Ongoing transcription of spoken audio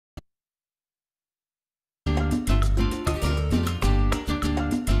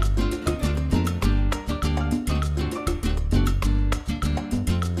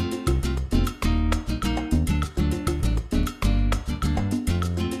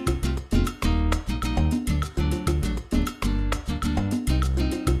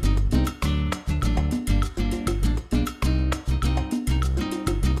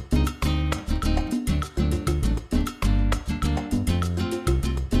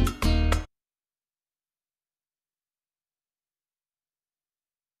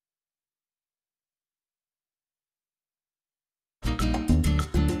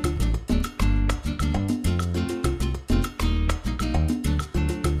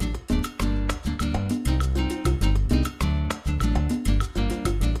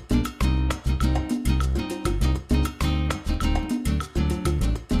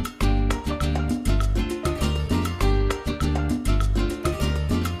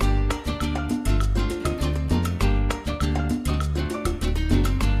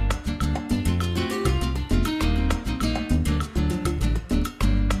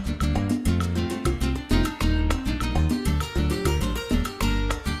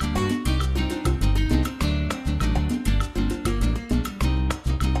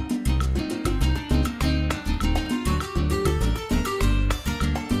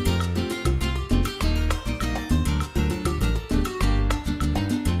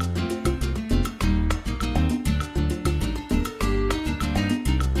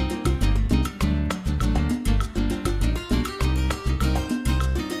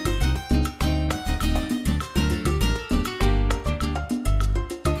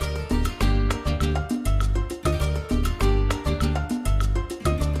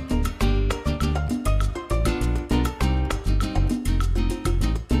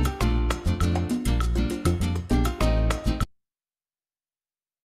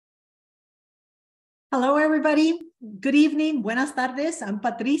Hello, everybody. Good evening. Buenas tardes. I'm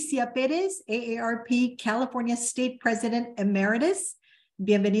Patricia Perez, AARP California State President Emeritus.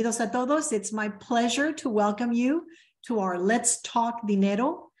 Bienvenidos a todos. It's my pleasure to welcome you to our Let's Talk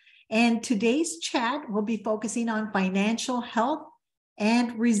Dinero. And today's chat will be focusing on financial health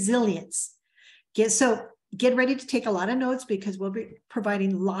and resilience. Get ready to take a lot of notes because we'll be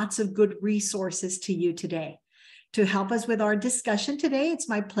providing lots of good resources to you today. To help us with our discussion today, it's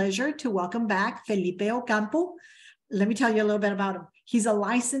my pleasure to welcome back Felipe Ocampo. Let me tell you a little bit about him. He's a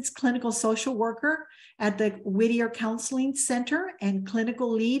licensed clinical social worker at the Whittier Counseling Center and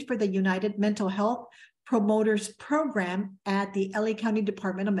clinical lead for the United Mental Health Promoters Program at the LA County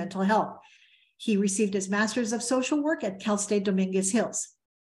Department of Mental Health. He received his Master's of Social Work at Cal State Dominguez Hills.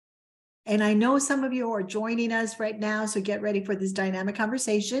 And I know some of you are joining us right now, so get ready for this dynamic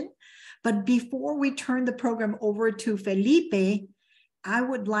conversation. But before we turn the program over to Felipe, I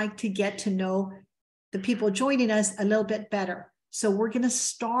would like to get to know the people joining us a little bit better. So we're going to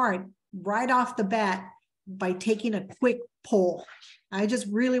start right off the bat by taking a quick poll. I just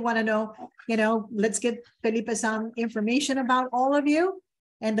really want to know, let's get Felipe some information about all of you.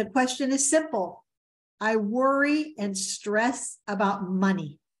 And the question is simple. I worry and stress about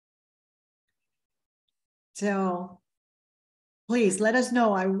money. So please let us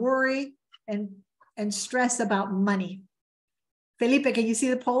know. I worry and stress about money. Felipe, can you see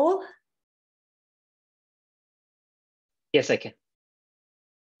the poll? Yes, I can.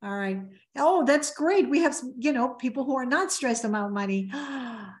 All right. Oh, that's great. We have some, people who are not stressed about money.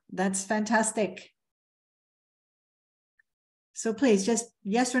 That's fantastic. So please just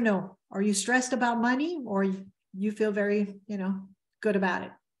yes or no. Are you stressed about money or you feel very, good about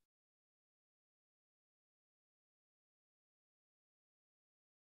it?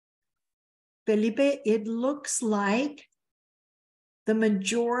 Felipe, it looks like the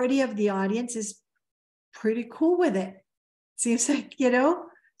majority of the audience is pretty cool with it. Seems like,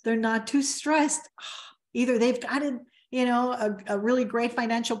 they're not too stressed. Either they've got a really great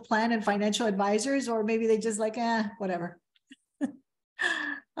financial plan and financial advisors, or maybe they just like, whatever.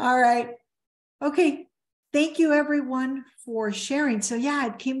 All right. Okay. Thank you everyone for sharing. So yeah,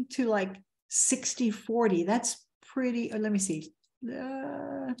 it came to like 60-40. That's pretty, let me see.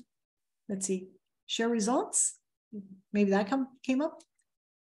 Let's see, share results. Maybe that came up.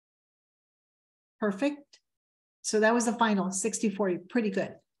 Perfect. So that was the final 60-40, pretty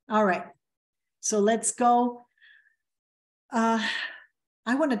good. All right. So let's go. I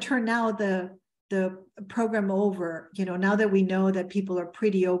want to turn now the program over, now that we know that people are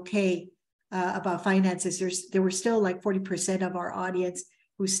pretty okay about finances, there were still like 40% of our audience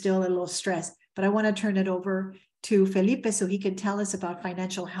who's still a little stressed, but I want to turn it over to Felipe so he can tell us about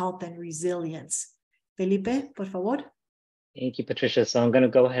financial health and resilience. Felipe, por favor. Thank you, Patricia. So I'm going to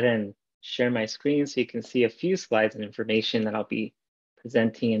go ahead and share my screen so you can see a few slides and information that I'll be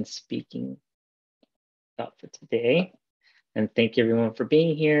presenting and speaking about for today. And thank you everyone for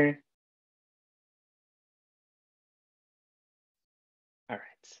being here. All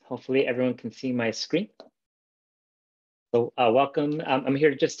right, hopefully everyone can see my screen. So welcome. I'm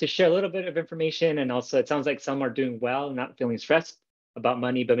here just to share a little bit of information, and also it sounds like some are doing well, not feeling stressed about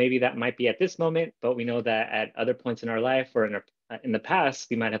money, but maybe that might be at this moment, but we know that at other points in our life or in the past,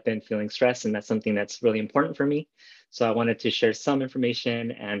 we might have been feeling stressed, and that's something that's really important for me. So I wanted to share some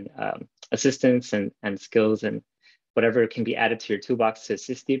information and assistance and skills and whatever can be added to your toolbox to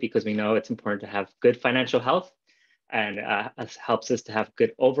assist you, because we know it's important to have good financial health, and helps us to have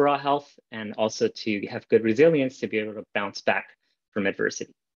good overall health and also to have good resilience to be able to bounce back from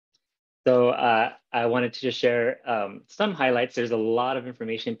adversity. So I wanted to just share some highlights. There's a lot of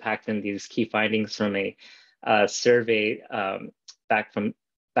information packed in these key findings from a survey back in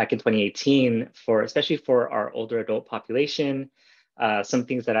 2018 especially for our older adult population. Some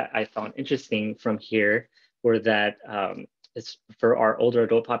things that I found interesting from here were that it's for our older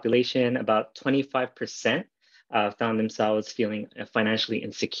adult population, about 25% found themselves feeling financially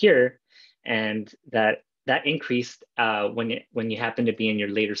insecure, and that increased when you happen to be in your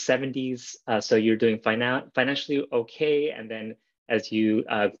later 70s. So you're doing financially okay, and then as you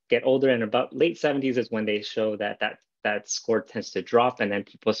get older and about late 70s is when they show that score tends to drop, and then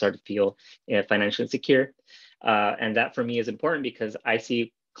people start to feel financially insecure. And that for me is important because I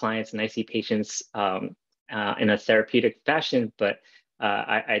see clients and I see patients in a therapeutic fashion, but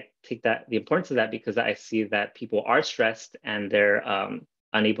I take the importance of that because I see that people are stressed and they're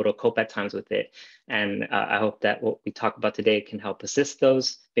unable to cope at times with it. And I hope that what we talk about today can help assist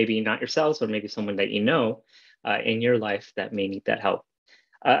those, maybe not yourselves, or maybe someone that you know in your life that may need that help.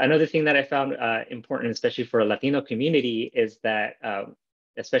 Another thing that I found important, especially for a Latino community, is that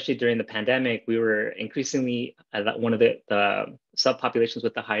especially during the pandemic, we were increasingly one of the subpopulations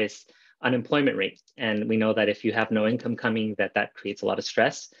with the highest unemployment rate. And we know that if you have no income coming, that creates a lot of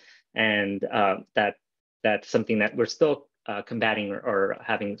stress. And that's something that we're still combating or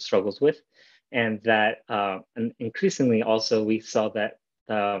having struggles with. And that and increasingly also we saw that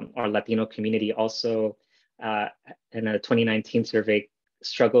our Latino community also in a 2019 survey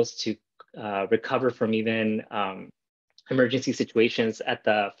struggles to recover from even emergency situations at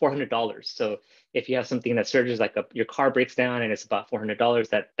the $400. So if you have something that surges, like your car breaks down and it's about $400,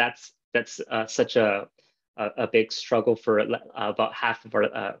 that's such a big struggle for about half of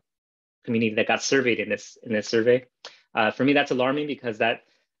our community that got surveyed in this survey. For me, that's alarming because that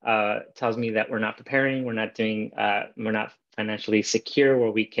tells me that we're not preparing, we're not financially secure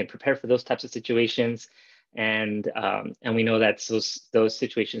where we can prepare for those types of situations. And we know that those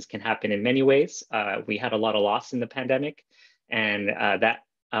situations can happen in many ways. We had a lot of loss in the pandemic, and that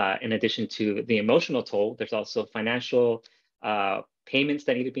in addition to the emotional toll, there's also financial payments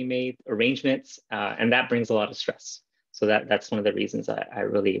that need to be made, arrangements, and that brings a lot of stress. So that's one of the reasons I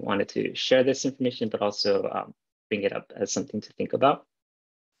really wanted to share this information, but also bring it up as something to think about.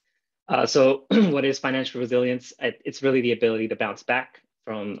 So what is financial resilience? It's really the ability to bounce back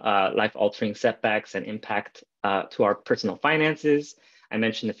from life-altering setbacks and impact to our personal finances. I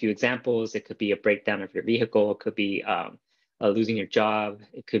mentioned a few examples. It could be a breakdown of your vehicle. It could be losing your job.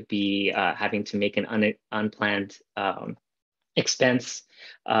 It could be having to make an unplanned expense,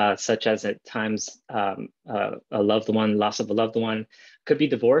 such as at times a loved one, loss of a loved one. Could be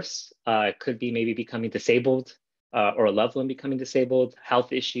divorce. It could be maybe becoming disabled or a loved one becoming disabled,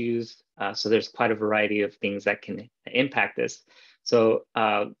 health issues. So there's quite a variety of things that can impact this. So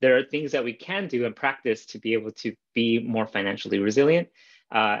there are things that we can do and practice to be able to be more financially resilient.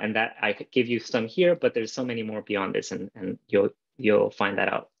 And that I give you some here, but there's so many more beyond this, and you'll find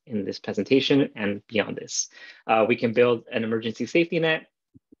that out in this presentation and beyond this. We can build an emergency safety net.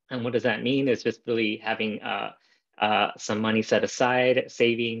 And what does that mean? It's just really having some money set aside,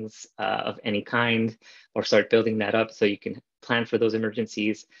 savings of any kind, or start building that up so you can plan for those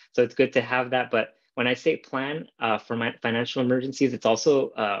emergencies. So it's good to have that. But when I say plan for my financial emergencies, it's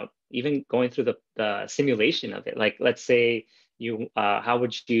also even going through the simulation of it. Like, let's say how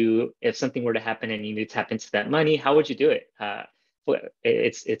would you, if something were to happen and you need to tap into that money, how would you do it?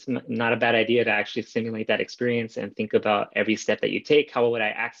 It's not a bad idea to actually simulate that experience and think about every step that you take. How would I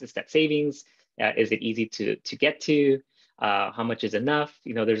access that savings? Is it easy to get to? How much is enough?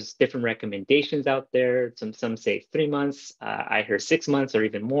 There's different recommendations out there. Some say 3 months. I hear 6 months or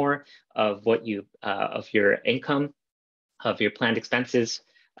even more of of your income, of your planned expenses.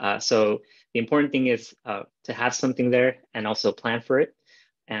 So the important thing is to have something there and also plan for it.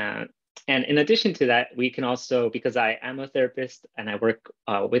 And in addition to that, we can also, because I am a therapist and I work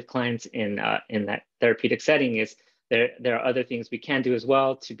with clients in that therapeutic setting, is there are other things we can do as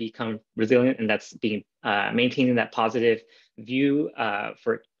well to become resilient, and that's maintaining that positive view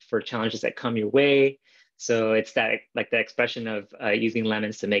for challenges that come your way. So it's that, like the expression of using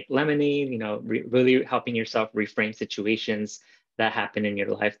lemons to make lemonade, really helping yourself reframe situations that happen in your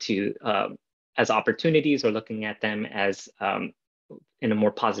life as opportunities, or looking at them as in a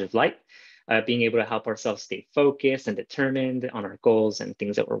more positive light. Being able to help ourselves stay focused and determined on our goals and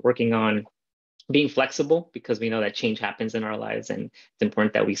things that we're working on. Being flexible, because we know that change happens in our lives, and it's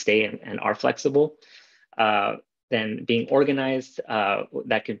important that we stay and are flexible. Then being organized,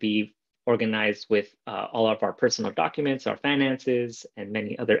 that could be organized with all of our personal documents, our finances, and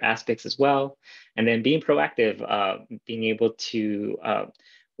many other aspects as well. And then being proactive, being able to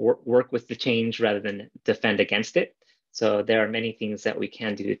work with the change rather than defend against it. So there are many things that we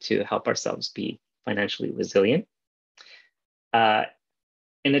can do to help ourselves be financially resilient.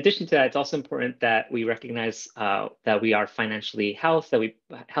 In addition to that, it's also important that we recognize that we are financially healthy,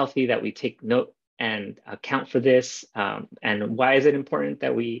 that we take note and account for this. And why is it important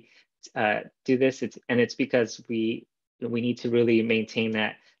that we do this? It's because we need to really maintain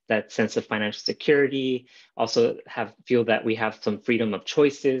that sense of financial security. Also feel that we have some freedom of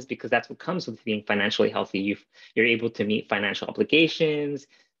choices, because that's what comes with being financially healthy. You're able to meet financial obligations.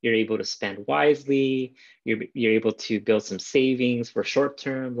 You're able to spend wisely. You're able to build some savings for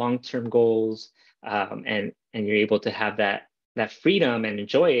short-term, long-term goals, and you're able to have that freedom and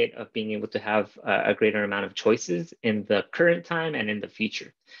enjoy it, of being able to have a greater amount of choices in the current time and in the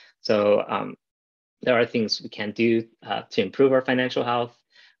future. So there are things we can do to improve our financial health.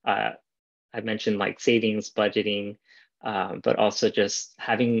 I mentioned like savings, budgeting, but also just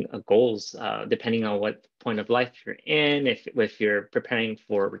having goals, depending on what point of life you're in. If you're preparing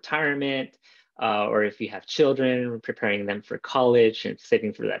for retirement, or if you have children, preparing them for college and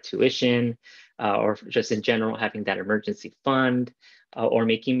saving for that tuition, or just in general, having that emergency fund, or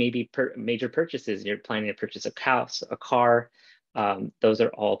making maybe major purchases. You're planning to purchase a house, a car. Those are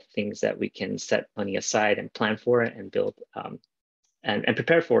all things that we can set money aside and plan for it and build and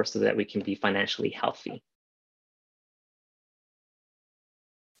prepare for so that we can be financially healthy.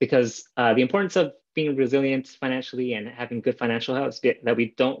 Because the importance of being resilient financially and having good financial health is that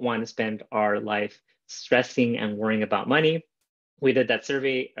we don't want to spend our life stressing and worrying about money. We did that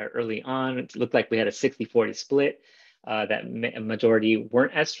survey early on. It looked like we had a 60-40 split. That a majority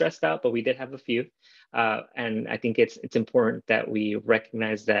weren't as stressed out, but we did have a few. And I think it's important that we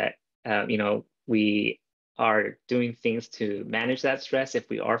recognize that we are doing things to manage that stress if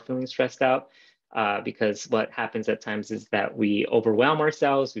we are feeling stressed out. Because what happens at times is that we overwhelm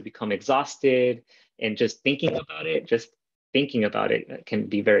ourselves, we become exhausted, and just thinking about it can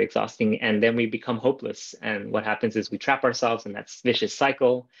be very exhausting, and then we become hopeless. And what happens is we trap ourselves in that vicious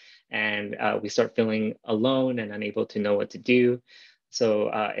cycle, and we start feeling alone and unable to know what to do. So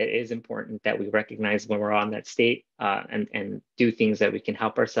it is important that we recognize when we're on that state and do things that we can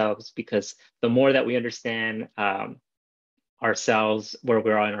help ourselves, because the more that we understand ourselves, where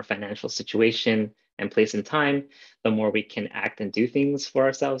we are in our financial situation and place in time, the more we can act and do things for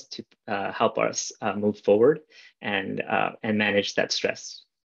ourselves to help us move forward and manage that stress.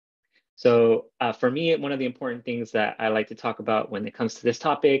 So for me, one of the important things that I like to talk about when it comes to this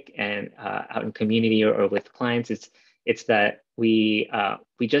topic and out in community or with clients, it's that we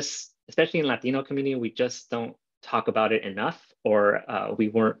just, especially in Latino community, we just don't talk about it enough, or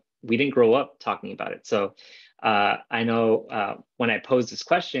we didn't grow up talking about it. So I know when I pose this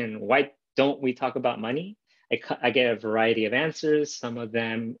question, why don't we talk about money? I get a variety of answers. Some of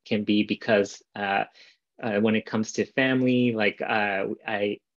them can be because when it comes to family, like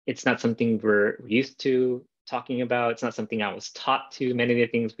it's not something we're used to talking about. It's not something I was taught to. Many of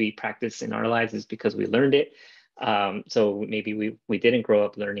the things we practice in our lives is because we learned it. So maybe we didn't grow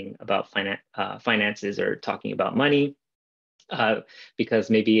up learning about finances or talking about money. Because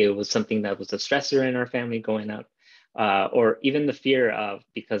maybe it was something that was a stressor in our family growing up, or even the fear of,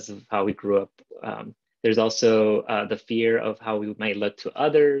 because of how we grew up. There's also the fear of how we might look to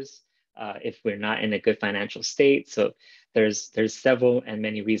others if we're not in a good financial state. So there's several and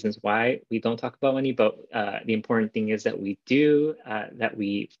many reasons why we don't talk about money, but the important thing is that we do, that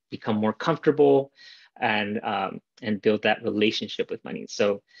we become more comfortable and build that relationship with money.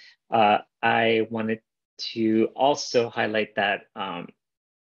 So I wanted to also highlight that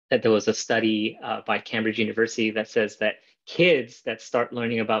that there was a study by Cambridge University that says that kids that start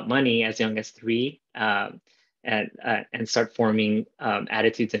learning about money as young as 3 and start forming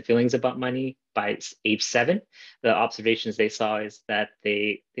attitudes and feelings about money by age 7, the observations they saw is that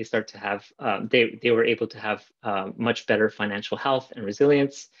they start to have they were able to have much better financial health and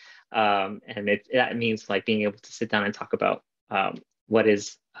resilience, and that means like being able to sit down and talk about what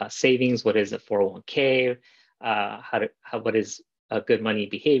is savings, what is a 401k, what is a good money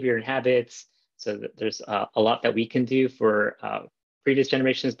behavior and habits. So that there's a lot that we can do for previous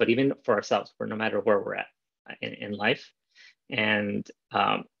generations, but even for ourselves, for no matter where we're at in life. And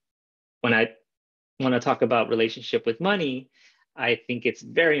when I want to talk about relationship with money, I think it's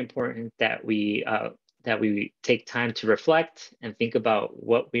very important that we take time to reflect and think about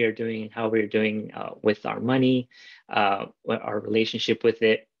what we are doing and how we are doing with our money, our relationship with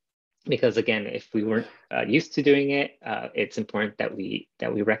it. Because again, if we weren't used to doing it, it's important that we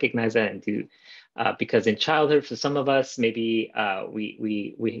recognize that and do. Because in childhood, for some of us, maybe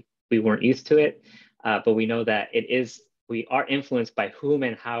we weren't used to it, but we know that we are influenced by whom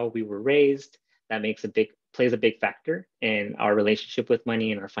and how we were raised. That plays a big factor in our relationship with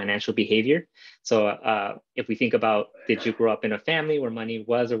money and our financial behavior. So if we think about, did you grow up in a family where money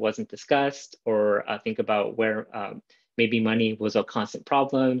was or wasn't discussed, or think about where maybe money was a constant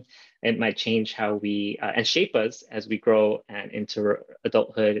problem, it might change how we and shape us as we grow and into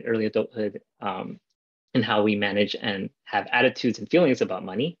adulthood, early adulthood, and how we manage and have attitudes and feelings about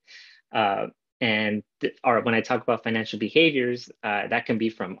money. When I talk about financial behaviors, that can be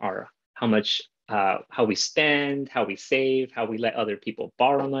from how we spend, how we save, how we let other people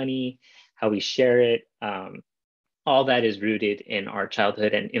borrow money, how we share it. All that is rooted in our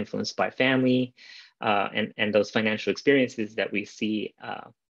childhood and influenced by family and those financial experiences that we see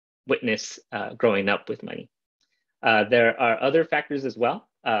witness growing up with money. There are other factors as well,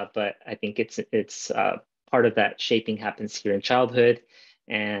 but I think it's part of that shaping happens here in childhood.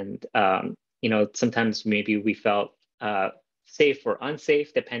 And sometimes maybe we felt safe or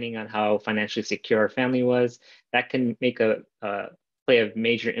unsafe depending on how financially secure our family was. That can make a play a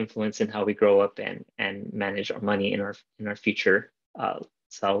major influence in how we grow up and manage our money in our future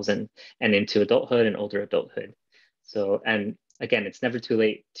selves and into adulthood and older adulthood. So, and again, it's never too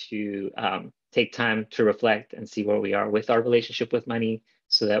late to take time to reflect and see where we are with our relationship with money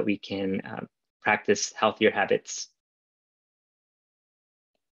so that we can practice healthier habits.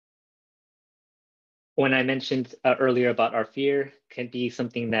 When I mentioned earlier about our fear, can be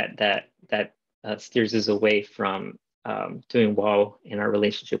something that steers us away from doing well in our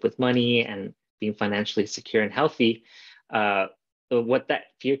relationship with money and being financially secure and healthy. What that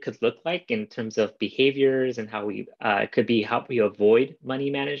fear could look like in terms of behaviors and how we could be how we avoid money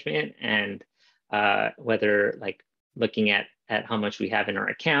management, and whether like looking at how much we have in our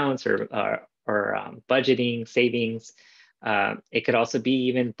accounts or budgeting, savings. It could also be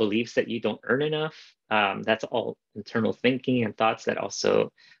even beliefs that you don't earn enough. That's all internal thinking and thoughts that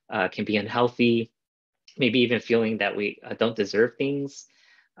also can be unhealthy. Maybe even feeling that we don't deserve things,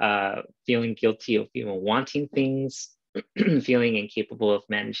 feeling guilty of even wanting things, feeling incapable of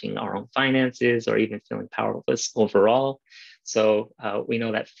managing our own finances, or even feeling powerless overall. So we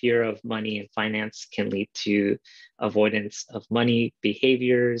know that fear of money and finance can lead to avoidance of money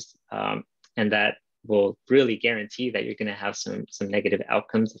behaviors, and that will really guarantee that you're going to have some negative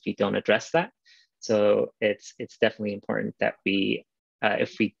outcomes if you don't address that. So it's definitely important that we,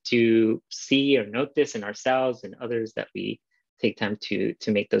 if we do see or note this in ourselves and others, that we take time to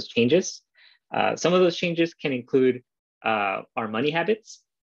make those changes. Some of those changes can include our money habits.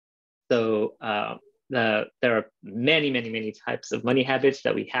 So there are many types of money habits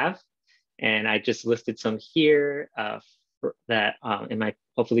that we have, and I just listed some here that in my,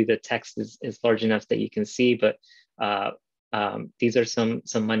 hopefully the text is large enough that you can see, but these are some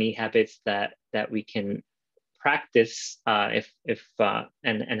money habits that we can practice if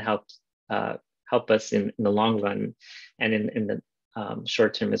and help us in the long run and in the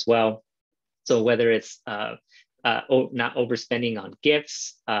short term as well. So whether it's not overspending on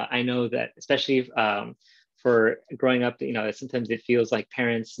gifts, I know that especially for growing up, sometimes it feels like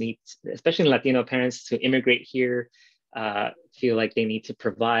parents need, especially Latino parents, to immigrate here, feel like they need to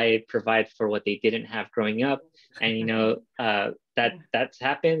provide for what they didn't have growing up, and that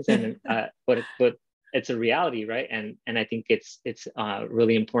happens, and but it's a reality, right? And I think it's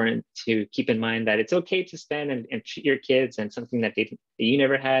really important to keep in mind that it's okay to spend and treat your kids and something that you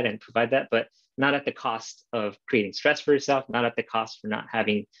never had, and provide that, but not at the cost of creating stress for yourself, not at the cost for not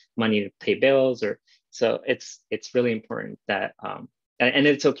having money to pay bills. Or so it's really important that and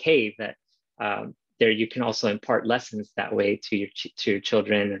it's okay that there you can also impart lessons that way to your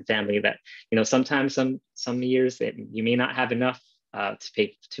children and family, that sometimes some years that you may not have enough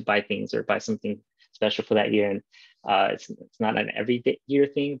to buy things or buy something special for that year, and it's not an every year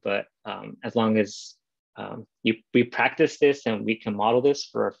thing, but as long as we practice this and we can model this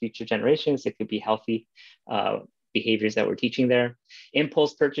for our future generations, it could be healthy behaviors that we're teaching there.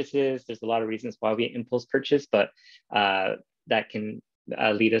 Impulse purchases, there's a lot of reasons why we impulse purchase, but that can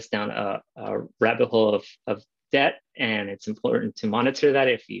lead us down a rabbit hole of debt, and it's important to monitor that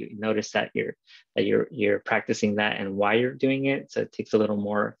if you notice that you're practicing that and why you're doing it. So it takes a little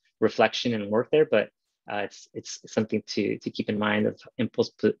more reflection and work there, but it's something to keep in mind of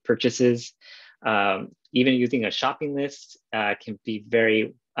impulse purchases. Even using a shopping list can be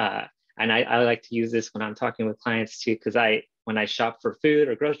very, and I like to use this when I'm talking with clients too, because when I shop for food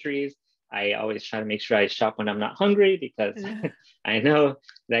or groceries, I always try to make sure I shop when I'm not hungry, because I know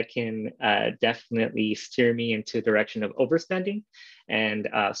that can definitely steer me into a direction of overspending. And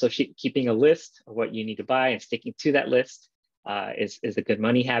so keeping a list of what you need to buy and sticking to that list is a good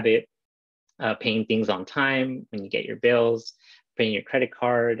money habit. Paying things on time when you get your bills, paying your credit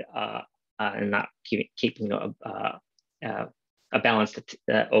card, and not keeping a balance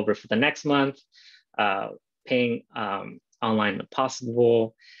over for the next month, paying online when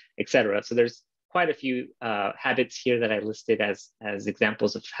possible, etc. So there's quite a few habits here that I listed as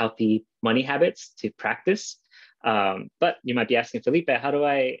examples of healthy money habits to practice. But you might be asking, Felipe, how do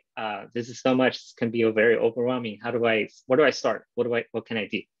I? This is so much; this can be very overwhelming. Where do I start? What can I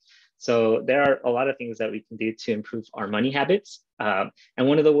do? So there are a lot of things that we can do to improve our money habits. And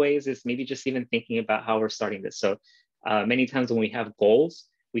one of the ways is maybe just even thinking about how we're starting this. So many times when we have goals,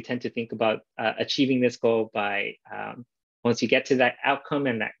 we tend to think about achieving this goal by once you get to that outcome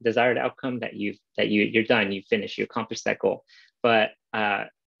and that desired outcome that you're done, you finish, you accomplish that goal. But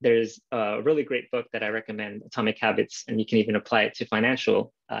there's a really great book that I recommend, Atomic Habits, and you can even apply it to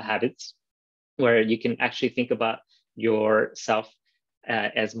financial habits, where you can actually think about yourself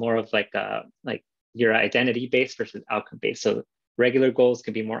as more of like your identity based versus outcome based. So regular goals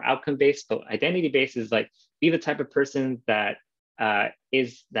can be more outcome based, but identity based is like be the type of person that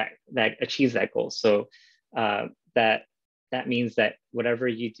is that achieves that goal. So that means that whatever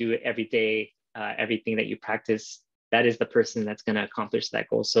you do every day, everything that you practice, that is the person that's going to accomplish that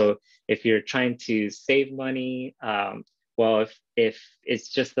goal. So if you're trying to save money, well, if it's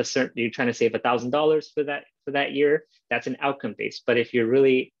just a certain, you're trying to save $1,000 for that year, that's an outcome based. But if you're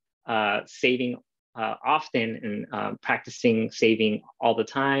really saving often and practicing saving all the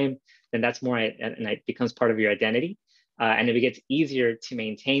time, then that's more, and it becomes part of your identity. And it gets easier to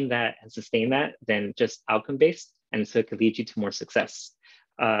maintain that and sustain that than just outcome based. And so it could lead you to more success.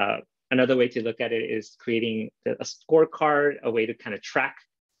 Another way to look at it is creating a scorecard, a way to kind of track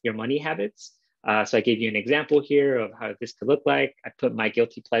your money habits. So I gave you an example here of how this could look like. I put my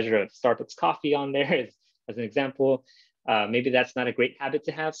guilty pleasure of Starbucks coffee on there as an example. Maybe that's not a great habit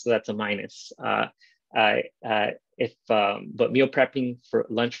to have, so that's a minus. But meal prepping for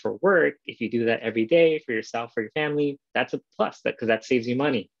lunch for work, if you do that every day for yourself or your family, that's a plus, because that saves you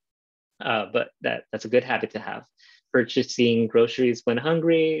money. But that's a good habit to have. Purchasing groceries when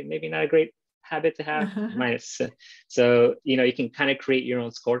hungry, maybe not a great habit to have. Minus. So you can kind of create your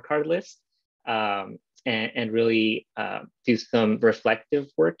own scorecard list and really do some reflective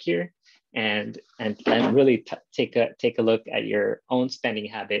work here, and really take a look at your own spending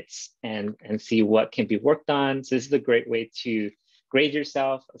habits and see what can be worked on. So this is a great way to grade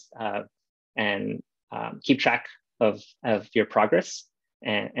yourself and keep track of your progress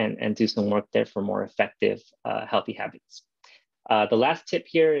and do some work there for more effective, healthy habits. The last tip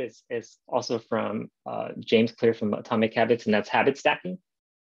here is also from James Clear from Atomic Habits, and that's habit stacking.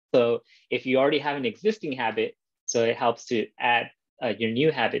 So if you already have an existing habit, so it helps to add your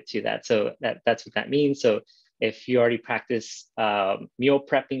new habit to that. So that's what that means. So if you already practice meal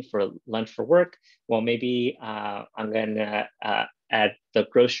prepping for lunch for work, well, maybe I'm gonna add the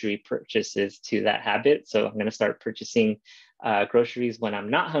grocery purchases to that habit. So I'm gonna start purchasing groceries when I'm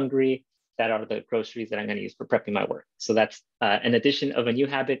not hungry. That are the groceries that I'm going to use for prepping my work. So that's an addition of a new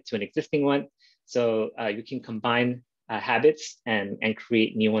habit to an existing one. So you can combine habits and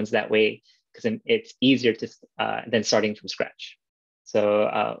create new ones that way, because it's easier than starting from scratch.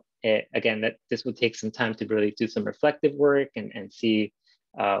 So again, this will take some time to really do some reflective work and see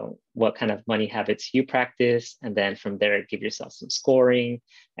what kind of money habits you practice. And then from there, give yourself some scoring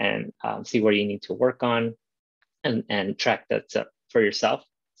and see where you need to work on and track that for yourself,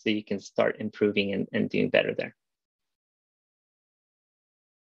 so you can start improving and doing better there.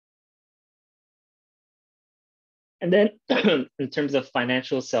 And then in terms of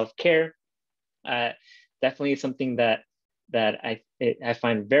financial self-care, definitely something that I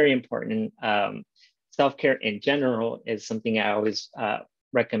find very important. Self-care in general is something I always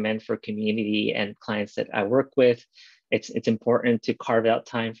recommend for community and clients that I work with. It's important to carve out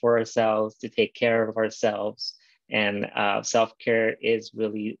time for ourselves, to take care of ourselves. And self-care is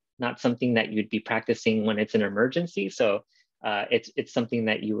really not something that you'd be practicing when it's an emergency. So it's something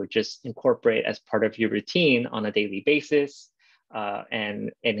that you would just incorporate as part of your routine on a daily basis.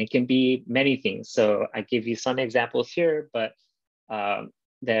 And it can be many things. So I give you some examples here, but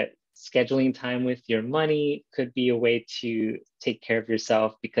that scheduling time with your money could be a way to take care of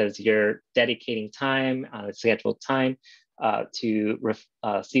yourself, because you're dedicating time on a scheduled time to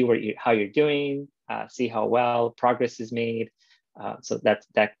see how you're doing, see how well progress is made. So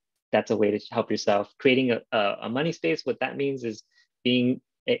that's a way to help yourself. Creating a money space, what that means is being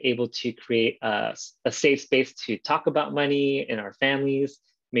able to create a safe space to talk about money in our families.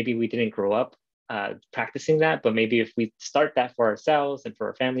 Maybe we didn't grow up practicing that, but maybe if we start that for ourselves and for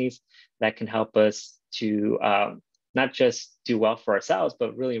our families, that can help us to not just do well for ourselves,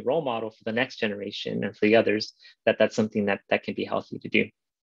 but really role model for the next generation and for the others, that's something that can be healthy to do.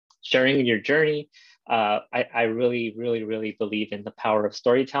 Sharing your journey, I really, really, really believe in the power of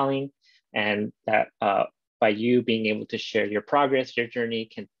storytelling, and that by you being able to share your progress, your journey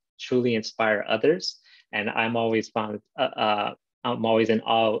can truly inspire others. And I'm always I'm always in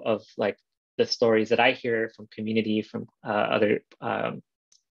awe of like the stories that I hear from community, from other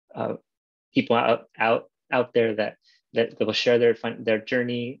people out there that will share their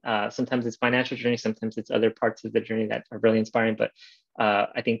journey. Sometimes it's financial journey, sometimes it's other parts of the journey that are really inspiring. But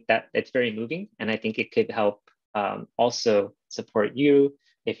I think that it's very moving, and I think it could help also support you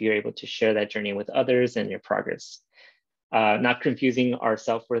if you're able to share that journey with others and your progress. Not confusing our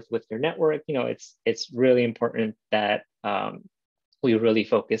self-worth with your network. It's really important that we really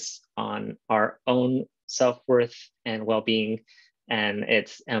focus on our own self-worth and well-being, and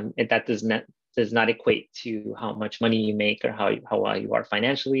that does not equate to how much money you make or how well you are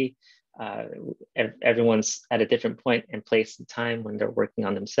financially. Everyone's at a different point and place in time when they're working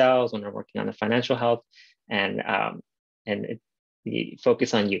on themselves, when they're working on their financial health, and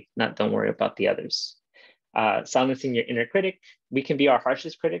focus on you, don't worry about the others. Silencing your inner critic. We can be our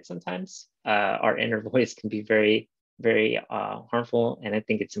harshest critic sometimes. Our inner voice can be very, very harmful. And I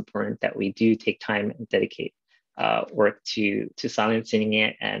think it's important that we do take time and dedicate work to silencing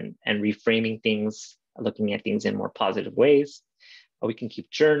it and reframing things, looking at things in more positive ways. We can keep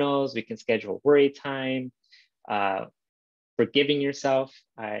journals, we can schedule worry time, forgiving yourself.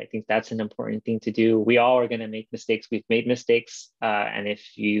 I think that's an important thing to do. We all are going to make mistakes. We've made mistakes. And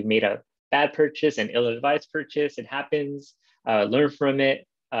if you made a bad purchase, an ill-advised purchase, it happens, learn from it,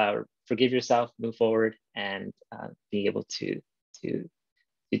 forgive yourself, move forward, and be able to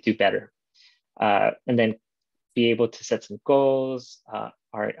do better. And then be able to set some goals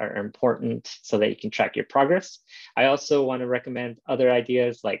are important so that you can track your progress. I also want to recommend other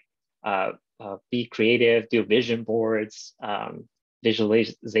ideas like be creative, do vision boards.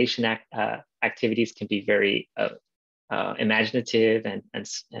 Visualization activities can be very imaginative,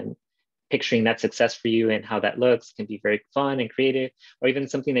 and picturing that success for you and how that looks can be very fun and creative, or even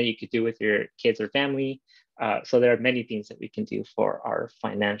something that you could do with your kids or family. So there are many things that we can do for our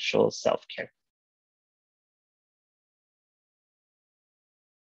financial self-care.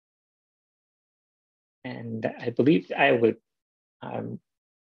 And I believe I would.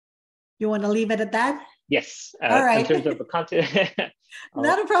 You want to leave it at that? Yes. All right. In terms of the content.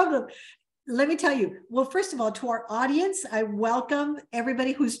 Not a problem. Let me tell you. Well, first of all, to our audience, I welcome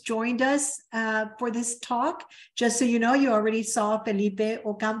everybody who's joined us for this talk. Just so you know, you already saw Felipe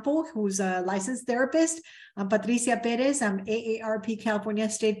Ocampo, who's a licensed therapist. I'm Patricia Perez. I'm AARP California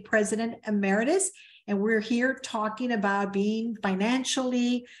State President Emeritus. And we're here talking about being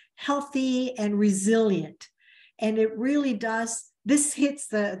financially healthy and resilient. And it really does, this hits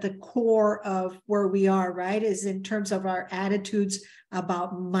the core of where we are, right? Is in terms of our attitudes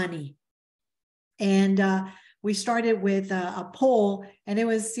about money. And we started with a poll, and it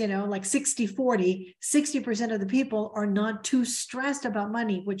was, like 60-40. 60% of the people are not too stressed about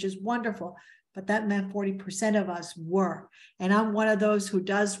money, which is wonderful. But that meant 40% of us were. And I'm one of those who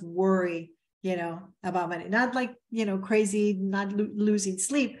does worry, about money. Not like, crazy, not losing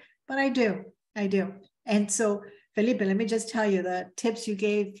sleep, but I do. And so, Felipe, let me just tell you, the tips you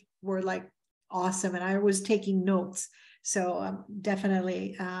gave were like awesome. And I was taking notes. So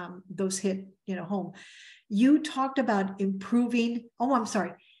definitely those hit, home. You talked about improving. Oh, I'm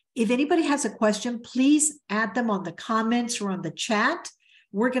sorry. If anybody has a question, please add them on the comments or on the chat.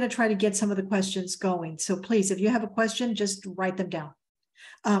 We're going to try to get some of the questions going. So please, if you have a question, just write them down.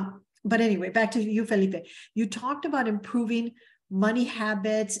 But anyway, back to you, Felipe. You talked about improving money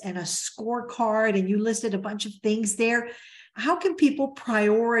habits and a scorecard, and you listed a bunch of things there. How can people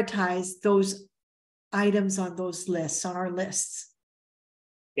prioritize those items on those lists, on our lists?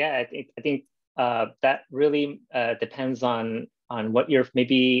 Yeah, I think that really depends on what you're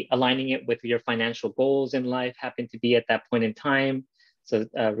maybe aligning it with your financial goals in life happen to be at that point in time. So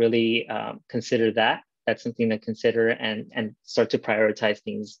really consider that. That's something to consider, and start to prioritize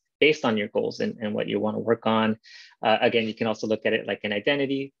things based on your goals and what you want to work on. Again, you can also look at it like an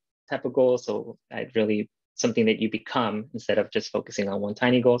identity type of goal. So I'd really something that you become instead of just focusing on one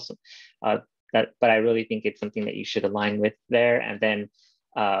tiny goal. So but I really think it's something that you should align with there. And then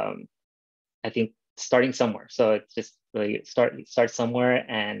I think starting somewhere. So it's just really start somewhere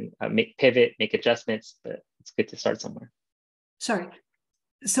and pivot, make adjustments, but it's good to start somewhere. Sorry.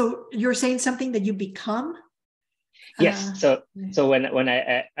 So you're saying something that you become? Yes. So when I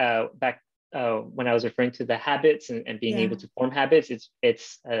when I was referring to the habits and being able to form habits,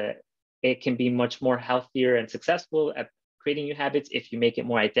 it can be much more healthier and successful at creating new habits if you make it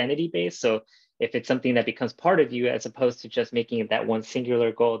more identity based. So if it's something that becomes part of you, as opposed to just making it that one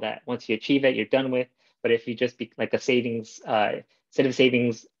singular goal that once you achieve it, you're done with. But if you just be like a savings, instead of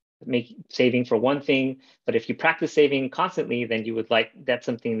savings, make saving for one thing, but if you practice saving constantly, then you would that's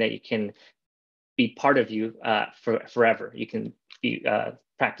something that you can be part of you for forever. You can be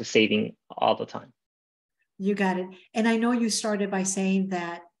practice saving all the time. You got it. And I know you started by saying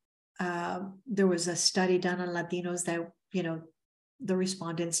that there was a study done on Latinos that, the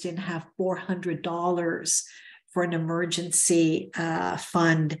respondents didn't have $400 for an emergency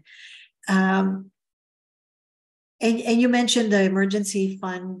fund. And you mentioned the emergency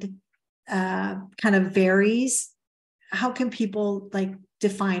fund kind of varies. How can people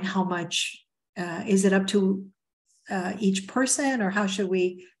define how much? Is it up to each person, or how should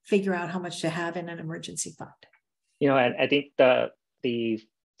we figure out how much to have in an emergency fund? I think the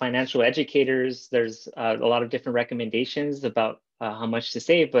financial educators, there's a lot of different recommendations about how much to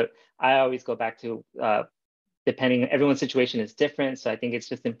save, but I always go back to depending, everyone's situation is different. So I think it's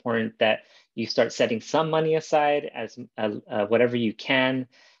just important that you start setting some money aside as whatever you can,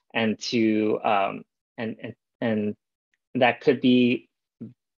 and to and that could be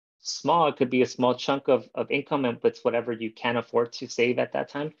small. It could be a small chunk of income, and it's whatever you can afford to save at that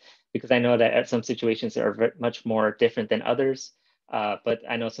time. Because I know that some situations are much more different than others. But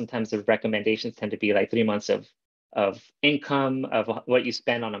I know sometimes the recommendations tend to be like 3 months of income of what you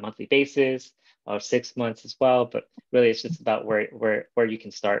spend on a monthly basis, or 6 months as well. But really, it's just about where you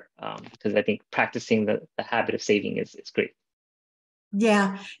can start, because I think practicing the habit of saving is great.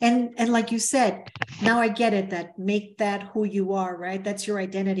 Yeah. And like you said, now I get it, that make that who you are, right? That's your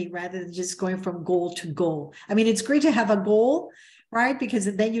identity rather than just going from goal to goal. I mean, it's great to have a goal, right?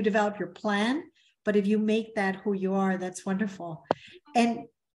 Because then you develop your plan. But if you make that who you are, that's wonderful. And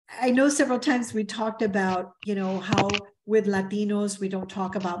I know several times we talked about, how with Latinos, we don't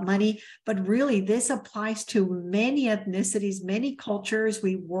talk about money, but really this applies to many ethnicities, many cultures.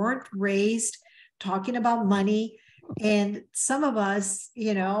 We weren't raised talking about money. And some of us,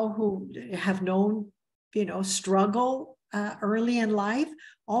 who have known, struggle early in life,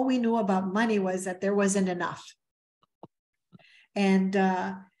 all we knew about money was that there wasn't enough. And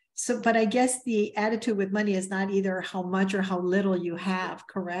but I guess the attitude with money is not either how much or how little you have,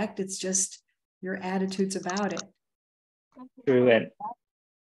 correct? It's just your attitudes about it. True,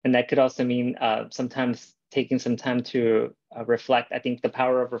 and that could also mean sometimes taking some time to reflect. I think the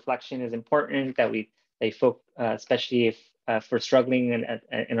power of reflection is important. That especially if we're struggling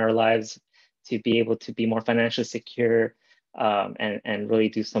in our lives, to be able to be more financially secure, and really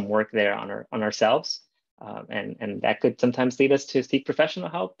do some work there on ourselves. And that could sometimes lead us to seek professional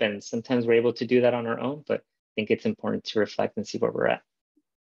help, and sometimes we're able to do that on our own. But I think it's important to reflect and see where we're at.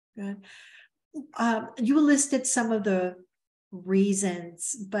 Good. You listed some of the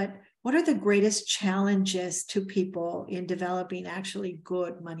reasons, but what are the greatest challenges to people in developing actually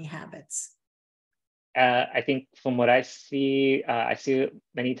good money habits? I think from what I see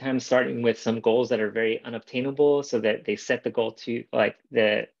many times starting with some goals that are very unobtainable, so that they set the goal to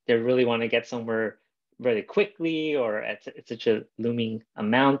they really want to get somewhere really quickly, or at such a looming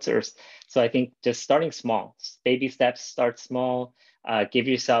amount. So I think just starting small, baby steps, start small, give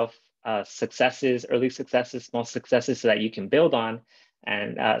yourself successes, early successes, small successes, so that you can build on.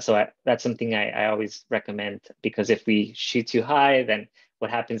 And that's something I always recommend, because if we shoot too high, then what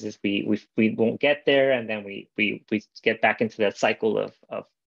happens is we won't get there, and then we get back into that cycle of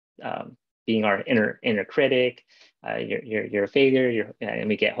being our inner critic. You're a failure. And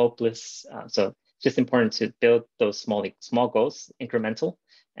we get hopeless. So it's just important to build those small goals, incremental,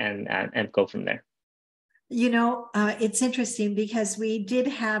 and go from there. It's interesting because we did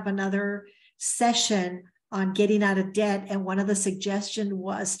have another session on getting out of debt, and one of the suggestions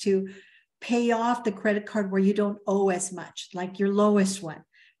was to pay off the credit card where you don't owe as much, like your lowest one,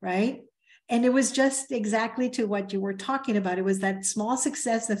 right? And it was just exactly to what you were talking about. It was that small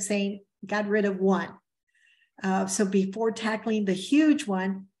success of saying, got rid of one. So before tackling the huge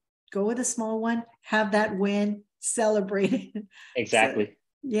one, go with a small one, have that win, celebrate it. Exactly. So,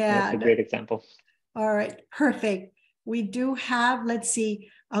 yeah. That's a great example. All right, perfect. We do have, let's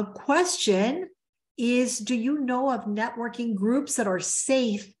see, a question is, do you know of networking groups that are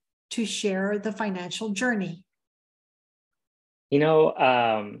safe to share the financial journey?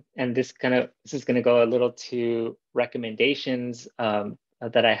 And this is going to go a little to recommendations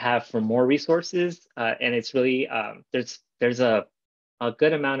that I have for more resources. And it's really, there's a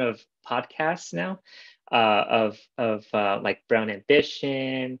good amount of podcasts now of like Brown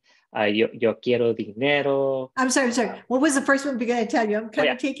Ambition, Yo Quiero Dinero. I'm sorry. What was the first one? Because I tell you, I'm kind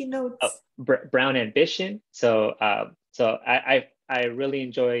of taking notes. Brown Ambition. So I really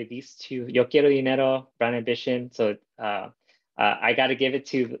enjoy these two, Yo Quiero Dinero, Brown Ambition. So I got to give it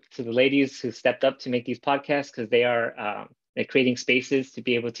to the ladies who stepped up to make these podcasts, because they are creating spaces to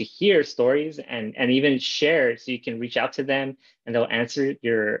be able to hear stories and even share, so you can reach out to them and they'll answer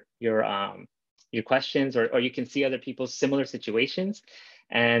your questions, or you can see other people's similar situations.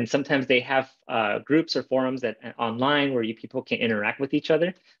 And sometimes they have groups or forums online where people can interact with each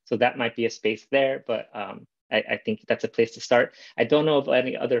other. So that might be a space there, but I think that's a place to start. I don't know of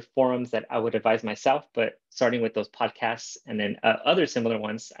any other forums that I would advise myself, but starting with those podcasts, and then other similar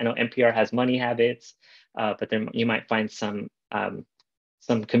ones. I know NPR has Money Habits, but then you might find some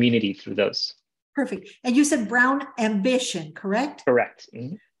community through those. Perfect. And you said Brown Ambition, correct? Correct.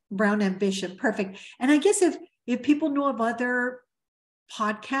 Mm-hmm. Brown Ambition, perfect. And I guess if people know of other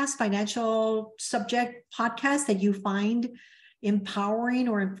podcasts, financial subject podcasts that you find empowering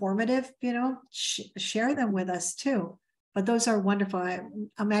or informative, share them with us too. But those are wonderful.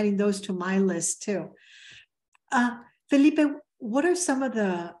 I'm adding those to my list too. Felipe, what are some of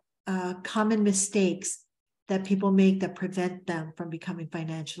the common mistakes that people make that prevent them from becoming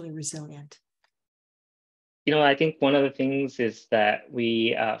financially resilient? I think one of the things is that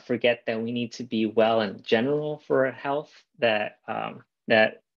we forget that we need to be well in general for our health.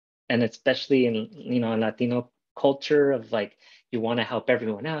 And especially in in Latino culture of like you want to help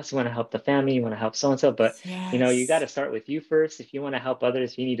everyone else, you want to help the family, you want to help so and so, but you got Yes. to start with you first. If you want to help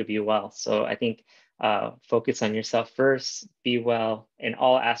others, you need to be well. So I think focus on yourself first, be well in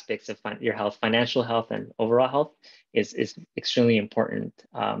all aspects of your health, financial health, and overall health is extremely important.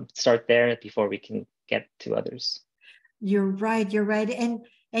 Start there before we can get to others. You're right. You're right. And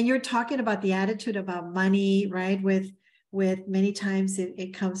you're talking about the attitude about money, right? With many times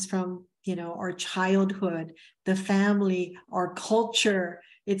it comes from, our childhood, the family, our culture.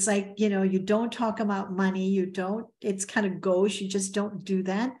 It's like, you don't talk about money. It's kind of gauche. You just don't do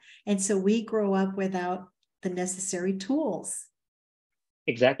that. And so we grow up without the necessary tools.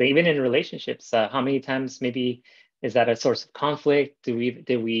 Exactly. Even in relationships, how many times maybe is that a source of conflict?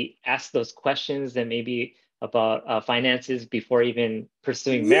 Did we ask those questions and maybe about finances before even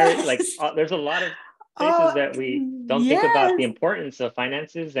pursuing marriage? Like Yes. there's a lot of places Oh, that we don't think about the yes. importance of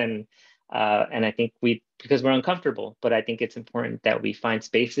finances, and I think because we're uncomfortable, but I think it's important that we find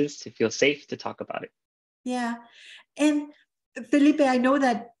spaces to feel safe to talk about it. Yeah. And Felipe, I know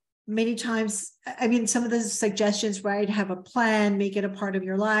that many times, I mean, some of the suggestions, right? Have a plan, make it a part of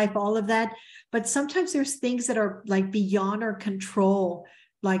your life, all of that. But sometimes there's things that are like beyond our control,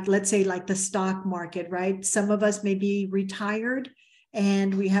 like let's say like the stock market, right? Some of us may be retired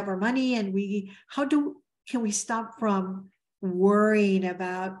and we have our money and can we stop from worrying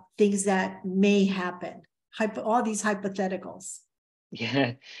about things that may happen? All these hypotheticals.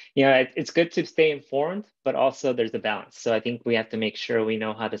 Yeah, it's good to stay informed, but also there's a balance. So I think we have to make sure we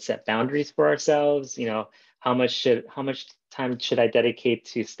know how to set boundaries for ourselves. How much time should I dedicate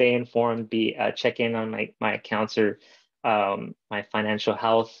to stay informed, be check in on my accounts or my financial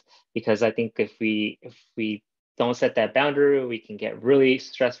health? Because I think if we don't set that boundary, we can get really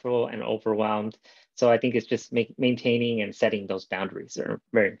stressful and overwhelmed. So I think it's just maintaining and setting those boundaries are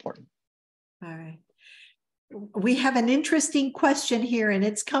very important. All right. We have an interesting question here, and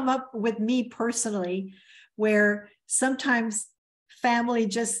it's come up with me personally, where sometimes family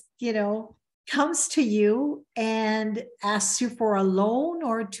just, comes to you and asks you for a loan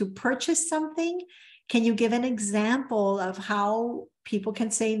or to purchase something. Can you give an example of how people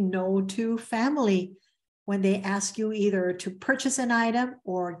can say no to family when they ask you either to purchase an item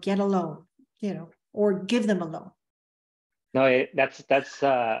or get a loan, or give them a loan? No, that's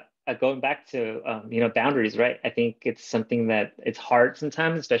going back to boundaries, right? I think it's something that it's hard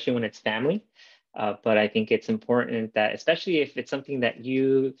sometimes, especially when it's family. But I think it's important that, especially if it's something that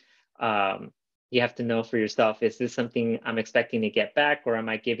you have to know for yourself, is this something I'm expecting to get back, or am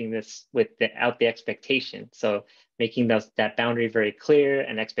I giving this without the expectation? So making that boundary very clear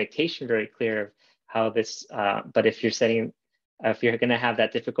and expectation very clear of how this. But if you're going to have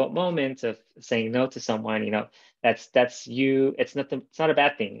that difficult moment of saying no to someone, that's you. It's not a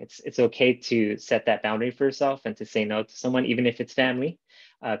bad thing. It's okay to set that boundary for yourself and to say no to someone, even if it's family,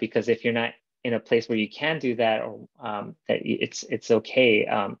 because if you're not in a place where you can do that, or it's okay.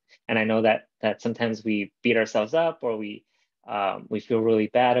 And I know that sometimes we beat ourselves up, or we feel really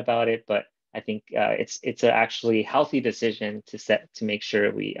bad about it, but I think it's a actually healthy decision to make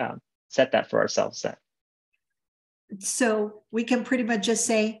sure we set that for ourselves. So we can pretty much just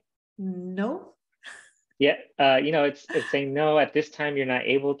say no. Yeah, it's saying no at this time you're not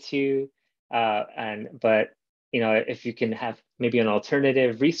able to, but if you can have maybe an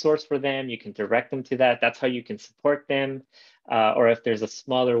alternative resource for them, you can direct them to that. That's how you can support them. Or if there's a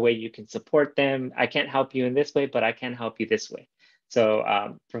smaller way you can support them, I can't help you in this way, but I can help you this way.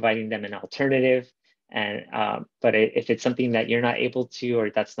 So providing them an alternative, but if it's something that you're not able to,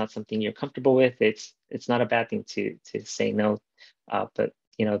 or that's not something you're comfortable with, it's not a bad thing to say no. But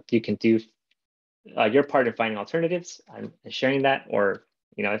you can do your part in finding alternatives and sharing that, or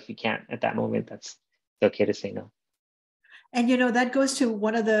if you can't at that moment, it's okay to say no. And that goes to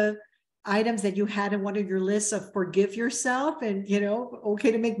one of the items that you had in one of your lists of forgive yourself and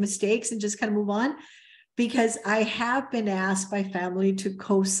okay to make mistakes and just kind of move on, because I have been asked by family to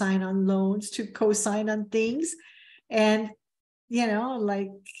co-sign on loans, to co-sign on things, and I don't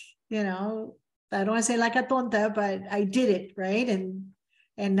want to say like a tonta, but I did it, right?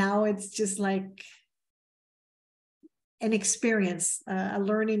 And now it's just like an experience, a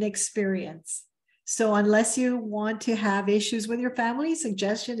learning experience. So unless you want to have issues with your family,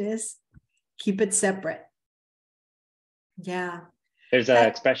 suggestion is keep it separate. Yeah. There's an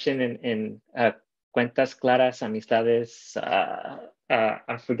expression in cuentas claras, amistades,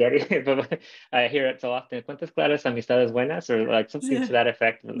 I'm forgetting it, but I hear it so often, cuentas claras, amistades buenas, or like something to that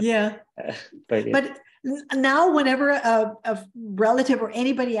effect. Yeah. But now whenever a relative or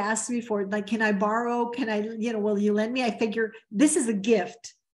anybody asks me for, like, can I borrow? Can I, will you lend me? I figure this is a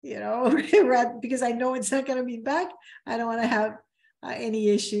gift, because I know it's not going to be back. I don't want to have any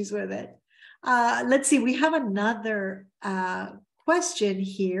issues with it. Let's see. We have another question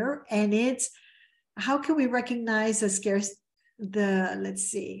here, and it's, how can we recognize let's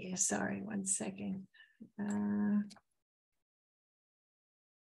see. Sorry, one second.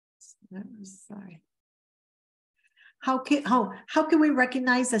 Sorry. How can we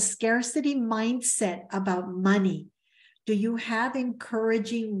recognize a scarcity mindset about money? Do you have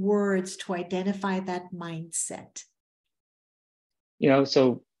encouraging words to identify that mindset?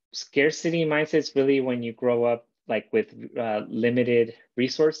 So scarcity mindset is really when you grow up like with limited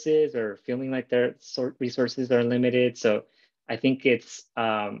resources or feeling like their resources are limited. So I think it's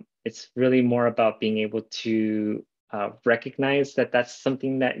really more about being able to recognize that that's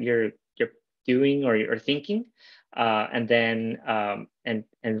something that you're doing or you're thinking, and then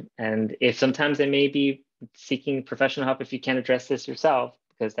and if sometimes it may be seeking professional help if you can't address this yourself,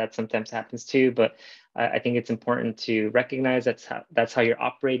 because that sometimes happens too. But I think it's important to recognize that's how you're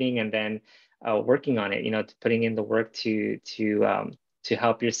operating, and then working on it. Putting in the work to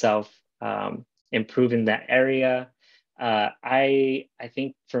help yourself improve in that area. I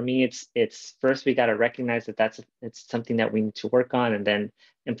think for me, it's first we got to recognize that it's something that we need to work on, and then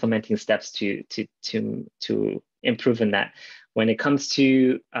implementing steps to improve in that. When it comes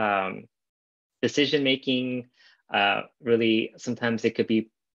to decision making, really sometimes it could be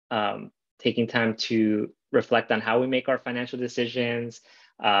taking time to reflect on how we make our financial decisions.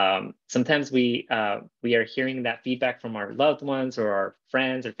 Sometimes we are hearing that feedback from our loved ones or our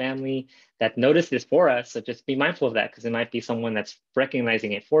friends or family that notice this for us. So just be mindful of that, because it might be someone that's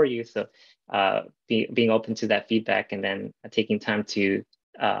recognizing it for you. So being open to that feedback, and then taking time to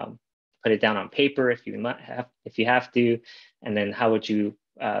put it down on paper if you have to, and then how would you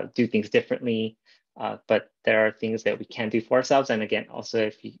do things differently. But there are things that we can do for ourselves. And again, also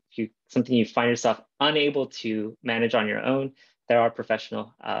if you something you find yourself unable to manage on your own, there are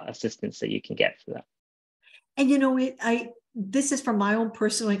professional assistance that you can get for that. And this is from my own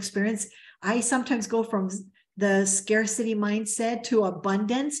personal experience. I sometimes go from the scarcity mindset to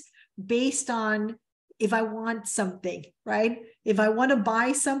abundance based on if I want something, right? If I want to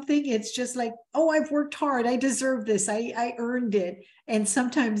buy something, it's just like, oh, I've worked hard. I deserve this. I earned it. And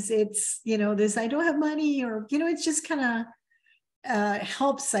sometimes it's, this, I don't have money, or, it's just kind of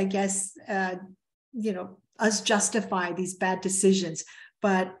helps, I guess, us justify these bad decisions.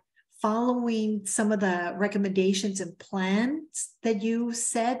 But following some of the recommendations and plans that you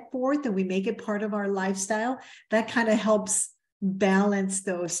set forth, and we make it part of our lifestyle, that kind of helps balance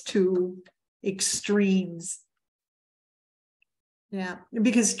those two extremes. Yeah,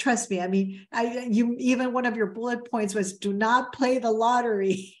 because trust me, I mean, you even one of your bullet points was do not play the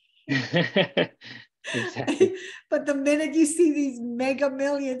lottery. Exactly. But the minute you see these mega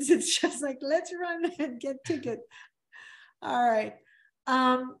millions, it's just like, let's run and get tickets. All right.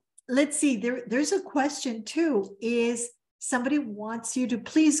 Let's see. There's a question too. Is somebody wants you to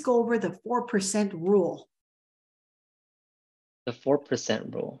please go over the 4% rule? The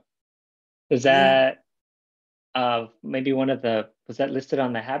 4% rule. Is that maybe was that listed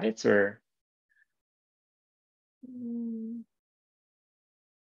on the habits, or?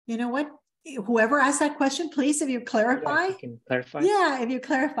 You know what? Whoever asked that question, please, if you clarify. Yeah, if you can clarify. Yeah, if you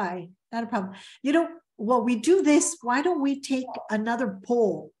clarify, not a problem. Well, we do this. Why don't we take another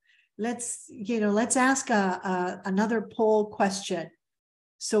poll? Let's ask another poll question.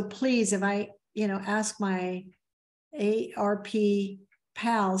 So please, if I, ask my ARP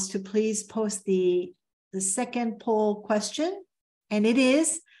pals to please post the second poll question. And it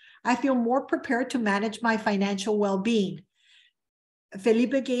is, I feel more prepared to manage my financial well-being.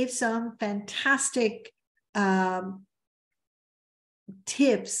 Felipe gave some fantastic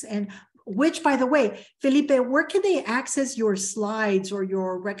tips, and which, by the way, Felipe, where can they access your slides or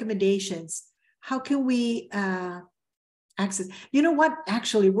your recommendations? How can we access? You know what?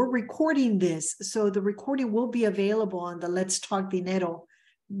 Actually, we're recording this, so the recording will be available on the Let's Talk Dinero.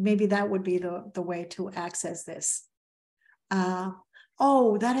 Maybe that would be the way to access this.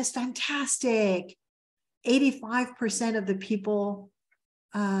 Oh, that is fantastic. 85% of the people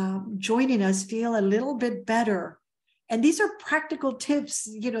joining us feel a little bit better. And these are practical tips,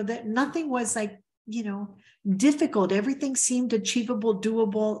 that nothing was like, difficult. Everything seemed achievable,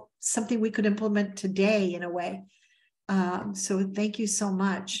 doable, something we could implement today in a way. So thank you so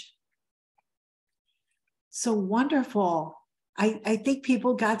much. So wonderful. I think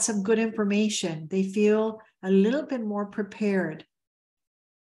people got some good information. They feel a little bit more prepared.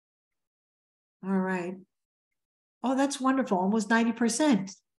 All right. Oh, that's wonderful. Almost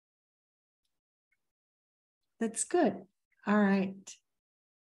 90%. That's good. All right.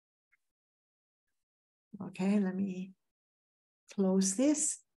 Okay, let me close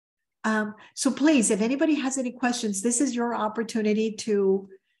this. So please, if anybody has any questions, this is your opportunity to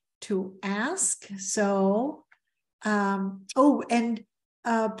ask. So, and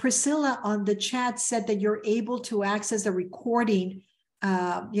Priscilla on the chat said that you're able to access the recording,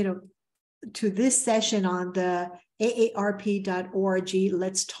 to this session on the aarp.org.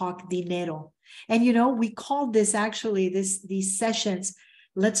 Let's talk dinero. And we called this actually these sessions,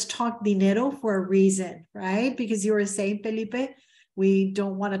 Let's Talk Dinero, for a reason, right? Because you were saying, Felipe, we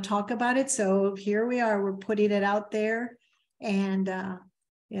don't want to talk about it. So here we are, we're putting it out there. And,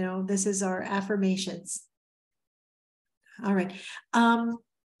 this is our affirmations. All right.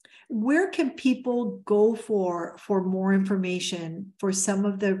 Where can people go for more information, for some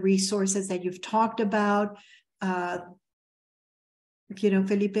of the resources that you've talked about?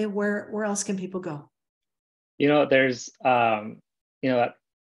 Felipe, where else can people go? There's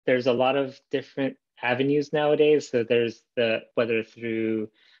there's a lot of different avenues nowadays. So there's whether through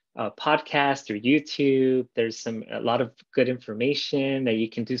podcast or YouTube, there's a lot of good information that you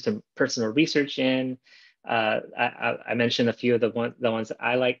can do some personal research in. I mentioned a few of the ones that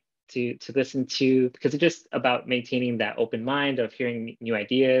I like to listen to, because it's just about maintaining that open mind of hearing new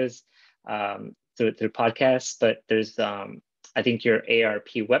ideas through podcasts. But there's I think your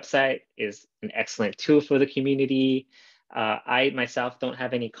AARP website is an excellent tool for the community. I myself don't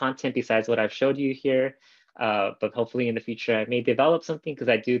have any content besides what I've showed you here, but hopefully in the future I may develop something, because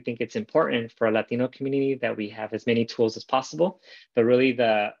I do think it's important for a Latino community that we have as many tools as possible. But really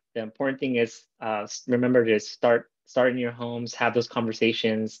the important thing is remember to start in your homes, have those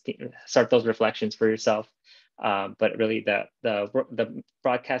conversations, start those reflections for yourself. But really the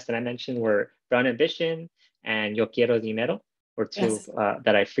broadcasts that I mentioned were Brown Ambition and Yo Quiero Dinero, or two Yes.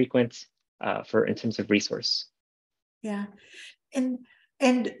 that I frequent in terms of resource. Yeah. And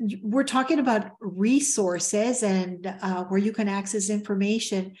we're talking about resources and where you can access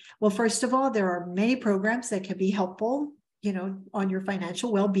information. Well, first of all, there are many programs that can be helpful, on your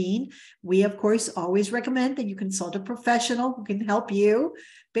financial well-being. We, of course, always recommend that you consult a professional who can help you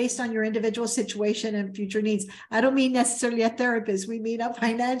based on your individual situation and future needs. I don't mean necessarily a therapist. We mean a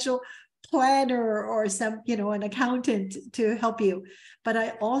financial planner or some, an accountant to help you. But I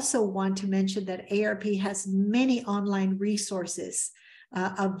also want to mention that AARP has many online resources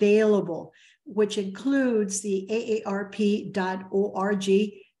available, which includes the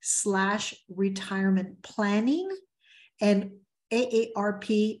aarp.org/retirement planning and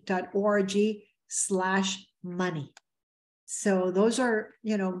aarp.org/money. So those are,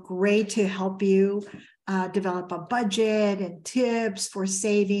 great to help you develop a budget and tips for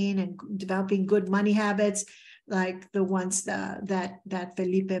saving and developing good money habits, like the ones that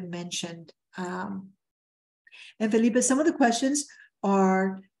Felipe mentioned. And Felipe, some of the questions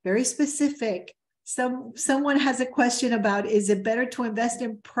are very specific. Someone has a question about, is it better to invest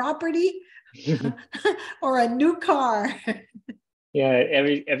in property or a new car? Yeah,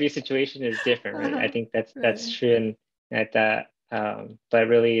 every situation is different, right? I think that's true, and but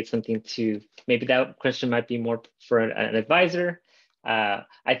really it's something to, maybe that question might be more for an advisor. I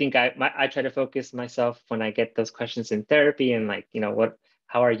think I try to focus myself when I get those questions in therapy, and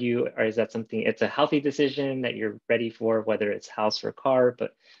how are you, or is that something, it's a healthy decision that you're ready for, whether it's house or car,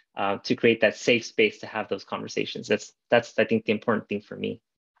 but to create that safe space to have those conversations. That's I think the important thing for me.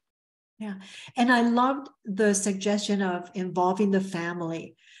 Yeah. And I loved the suggestion of involving the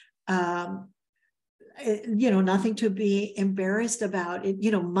family. Nothing to be embarrassed about.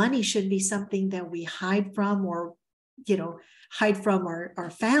 Money should be something that we hide from, or, hide from our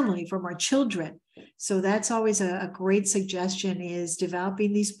family, from our children. So that's always a great suggestion, is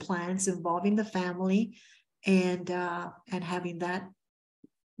developing these plans involving the family and having that,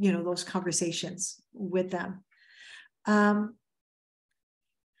 those conversations with them.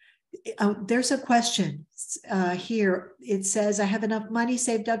 There's a question here. It says, I have enough money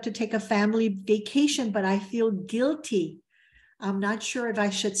saved up to take a family vacation, but I feel guilty. I'm not sure if I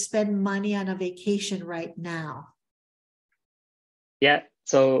should spend money on a vacation right now. Yeah.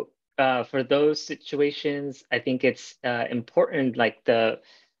 So for those situations, I think it's important, like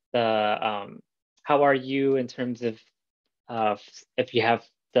how are you in terms of if you have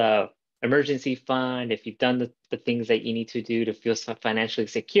the emergency fund, if you've done the things that you need to do to feel financially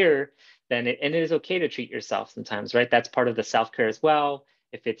secure, then it is okay to treat yourself sometimes, right? That's part of the self-care as well.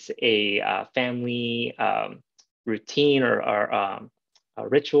 if it's a family routine or a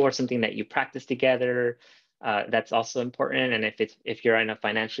ritual or something that you practice together, that's also important. And if you're in a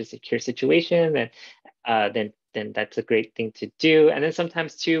financially secure situation, then that's a great thing to do. And then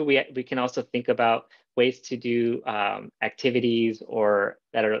sometimes too, we can also think about ways to do activities or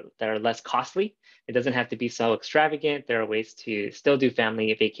that are less costly. It doesn't have to be so extravagant. There are ways to still do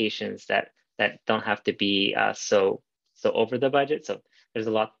family vacations that don't have to be so over the budget. So there's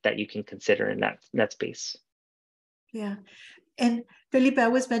a lot that you can consider in that space. Yeah. And Felipe, I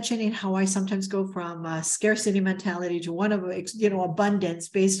was mentioning how I sometimes go from scarcity mentality to one of, abundance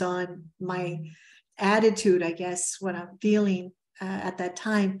based on my attitude, I guess, what I'm feeling at that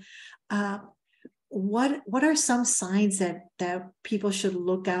time. What are some signs that people should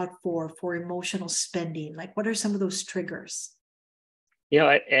look out for emotional spending? Like, what are some of those triggers?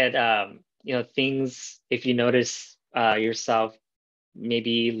 Things, if you notice yourself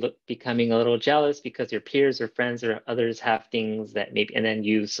maybe becoming a little jealous because your peers or friends or others have things that maybe, and then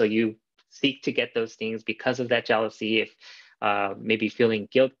you seek to get those things because of that jealousy. If maybe feeling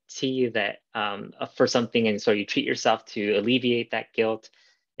guilty that for something, and so you treat yourself to alleviate that guilt.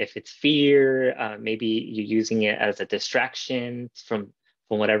 If it's fear, maybe you're using it as a distraction from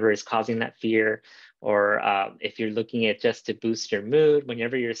whatever is causing that fear. Or if you're looking at just to boost your mood,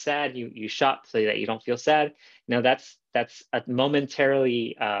 whenever you're sad, you shop so that you don't feel sad. That's a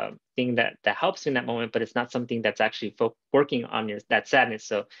momentarily thing that helps you in that moment, but it's not something that's actually working on that sadness.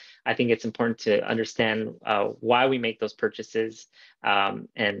 So I think it's important to understand why we make those purchases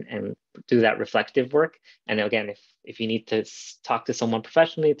and do that reflective work. And again, if you need to talk to someone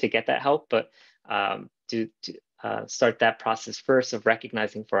professionally to get that help, but start that process first of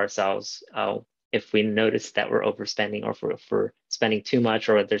recognizing for ourselves if we notice that we're overspending, or if we're spending too much,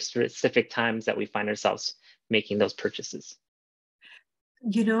 or there's specific times that we find ourselves making those purchases.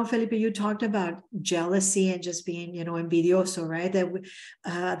 Felipe, you talked about jealousy and just being, envidioso, right? That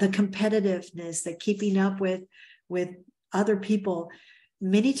the competitiveness, that keeping up with other people.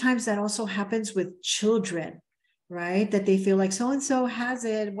 Many times that also happens with children, right? That they feel like so-and-so has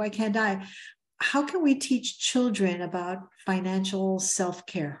it, why can't I? How can we teach children about financial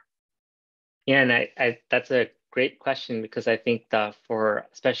self-care? Yeah, and that's a great question, because I think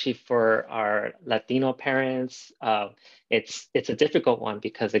especially for our Latino parents, it's a difficult one,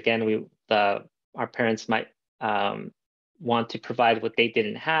 because again, our parents might want to provide what they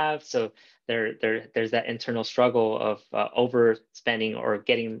didn't have, so there's that internal struggle of overspending or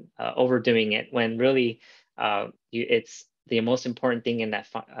getting overdoing it, when really it's the most important thing in that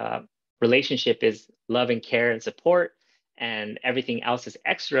relationship is love and care and support, and everything else is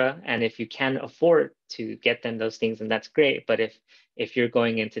extra. And if you can afford to get them those things, then that's great. But if you're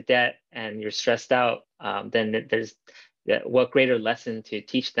going into debt and you're stressed out, then there's what greater lesson to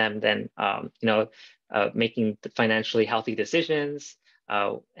teach them than making financially healthy decisions,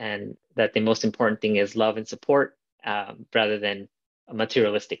 and that the most important thing is love and support, rather than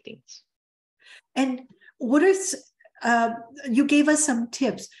materialistic things. And what is you gave us some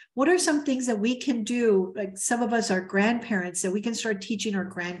tips. What are some things that we can do? Like, some of us are grandparents, that we can start teaching our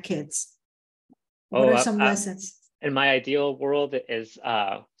grandkids. What are some lessons? In my ideal world is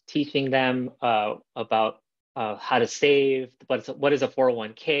teaching them about how to save. What is a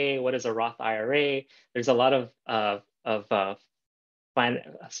 401k? What is a Roth IRA? There's a lot of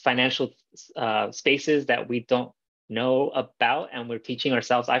financial spaces that we don't know about, and we're teaching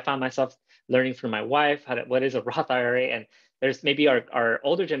ourselves. I found myself learning from my wife what is a Roth IRA, and there's maybe our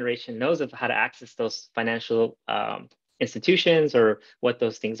older generation knows of how to access those financial institutions or what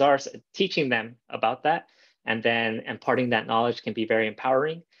those things are. So teaching them about that and then imparting that knowledge can be very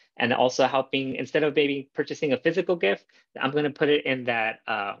empowering. And also helping, instead of maybe purchasing a physical gift, I'm going to put it in that,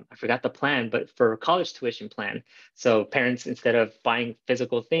 I forgot the plan, but for college tuition plan. So parents, instead of buying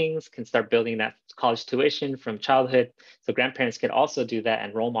physical things, can start building that college tuition from childhood. So grandparents can also do that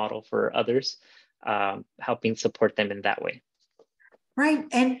and role model for others, helping support them in that way. Right.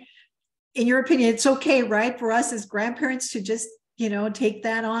 And in your opinion, it's okay, right, for us as grandparents to just, take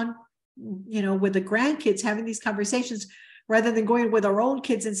that on, with the grandkids, having these conversations, rather than going with our own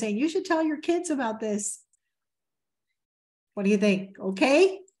kids and saying, you should tell your kids about this. What do you think?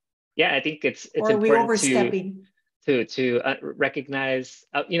 Okay? Yeah, I think it's or are important we overstepping? to recognize,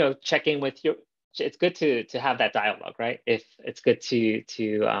 check in with your. It's good to have that dialogue, right? If it's good to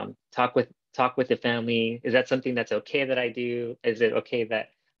talk with the family. Is that something that's okay that I do? Is it okay that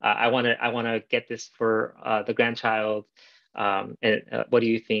I want to get this for the grandchild? And what do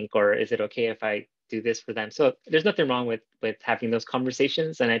you think? Or is it okay if I do this for them. So there's nothing wrong with having those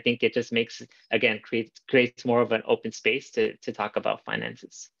conversations. And I think it just makes, again, creates more of an open space to talk about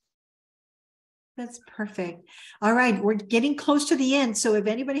finances. That's perfect. All right, we're getting close to the end. So if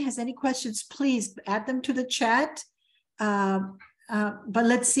anybody has any questions, please add them to the chat. But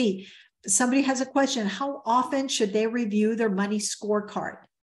let's see. Somebody has a question. How often should they review their money scorecard?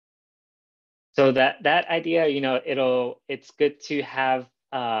 So that idea, it's good to have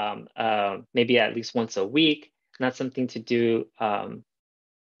maybe at least once a week, not something to do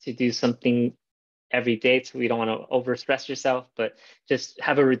something every day. So we don't want to overstress yourself, but just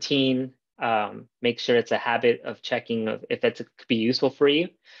have a routine. Make sure it's a habit of checking if it could be useful for you.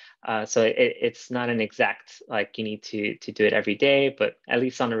 So it's not an exact, like you need to do it every day, but at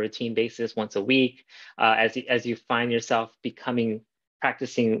least on a routine basis, once a week, as you find yourself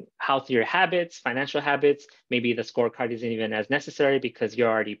practicing healthier habits, financial habits, maybe the scorecard isn't even as necessary because you're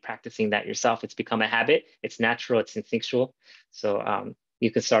already practicing that yourself. It's become a habit. It's natural. It's instinctual. So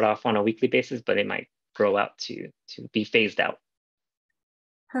you could start off on a weekly basis, but it might grow out to be phased out.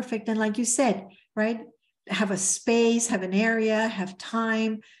 Perfect. And like you said, right, have a space, have an area, have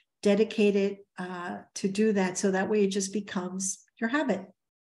time dedicated to do that. So that way it just becomes your habit.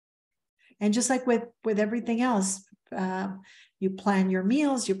 And just like with everything else, you plan your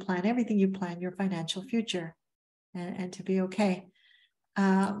meals, you plan everything, you plan your financial future and to be okay.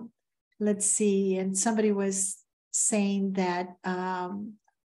 Let's see. And somebody was saying that, that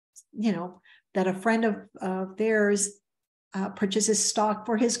a friend of theirs purchases stock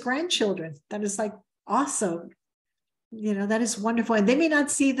for his grandchildren. That is like awesome. That is wonderful. And they may not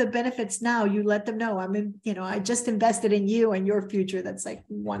see the benefits now. You let them know. I just invested in you and your future. That's like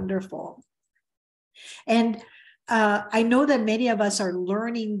wonderful. And I know that many of us are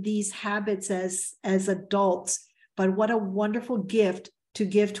learning these habits as adults, but what a wonderful gift to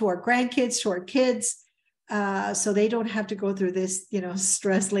give to our grandkids, to our kids, so they don't have to go through this,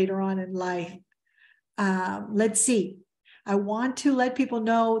 stress later on in life. Let's see. I want to let people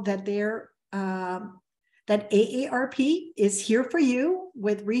know that that AARP is here for you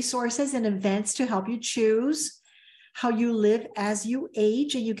with resources and events to help you choose how you live as you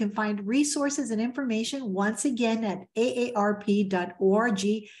age. And you can find resources and information once again at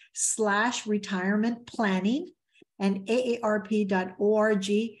aarp.org/retirement planning and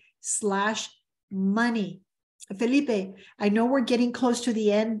aarp.org/money. Felipe, I know we're getting close to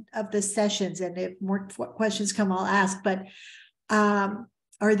the end of the sessions, and if more questions come, I'll ask, but are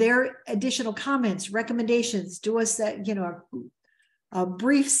there additional comments, recommendations? Do us a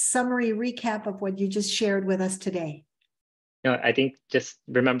brief summary recap of what you just shared with us today. I think just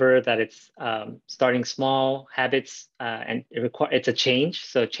remember that it's starting small habits, and it's a change.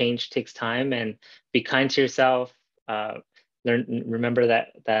 So change takes time, and be kind to yourself. Remember that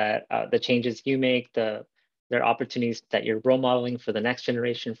the changes you make, there are opportunities that you're role modeling for the next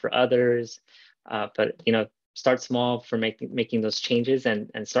generation, for others. But start small for making those changes, and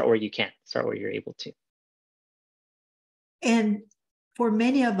start where you can, start where you're able to. And for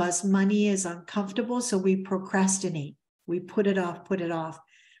many of us, money is uncomfortable, so we procrastinate. We put it off.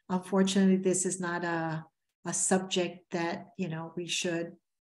 Unfortunately, this is not a subject that we should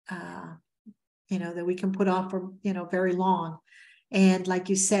that we can put off for very long. And like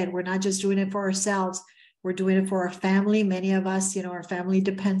you said, we're not just doing it for ourselves. We're doing it for our family. Many of us, our family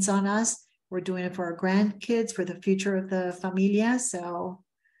depends on us. We're doing it for our grandkids, for the future of the familia. So,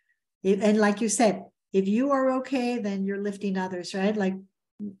 and like you said, if you are okay, then you're lifting others, right? Like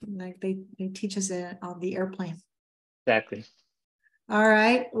they teach us on the airplane. Exactly. All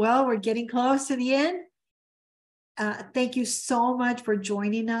right. Well, we're getting close to the end. Thank you so much for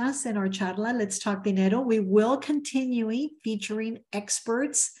joining us in our charla. Let's Talk Dinero. We will continue featuring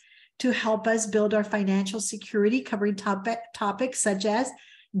experts to help us build our financial security, covering topics such as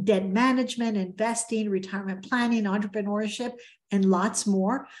debt management, investing, retirement planning, entrepreneurship, and lots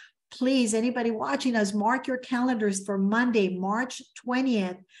more. Please, anybody watching us, mark your calendars for Monday, March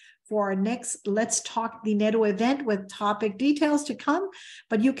 20th for our next Let's Talk Dinero event with topic details to come.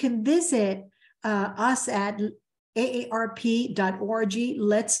 But you can visit us at aarp.org.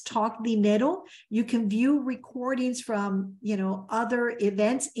 Let's Talk Dinero. You can view recordings from other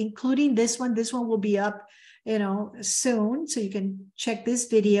events, including this one. This one will be up soon, so you can check this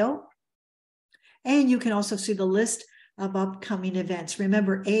video, and you can also see the list of upcoming events.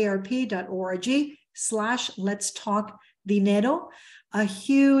 Remember, aarp.org/Let's Talk Dinero. A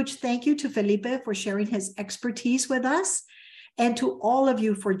huge thank you to Felipe for sharing his expertise with us, and to all of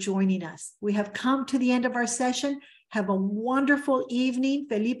you for joining us. We have come to the end of our session. Have a wonderful evening.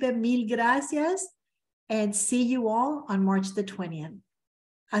 Felipe, mil gracias, and see you all on March the 20th.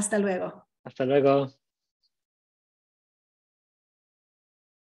 Hasta luego. Hasta luego.